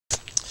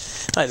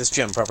Hi, this is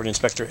Jim, Property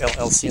Inspector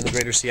LLC in the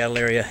Greater Seattle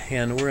area,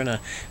 and we're in a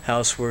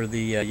house where the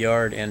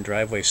yard and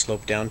driveway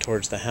slope down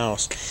towards the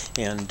house,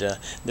 and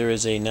there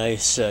is a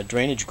nice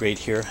drainage grate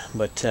here,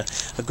 but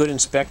a good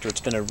inspector,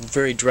 it's been a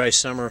very dry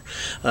summer,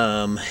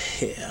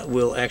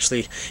 will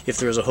actually, if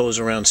there's a hose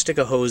around, stick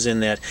a hose in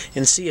that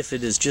and see if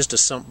it is just a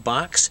sump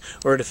box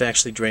or if it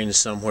actually drains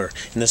somewhere.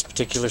 In this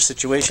particular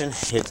situation,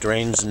 it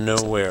drains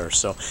nowhere,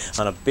 so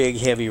on a big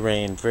heavy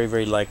rain, very,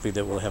 very likely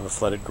that we'll have a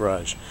flooded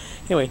garage.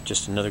 Anyway,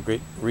 just another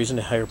great reason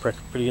to hire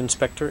Property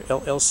Inspector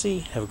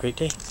LLC. Have a great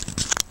day.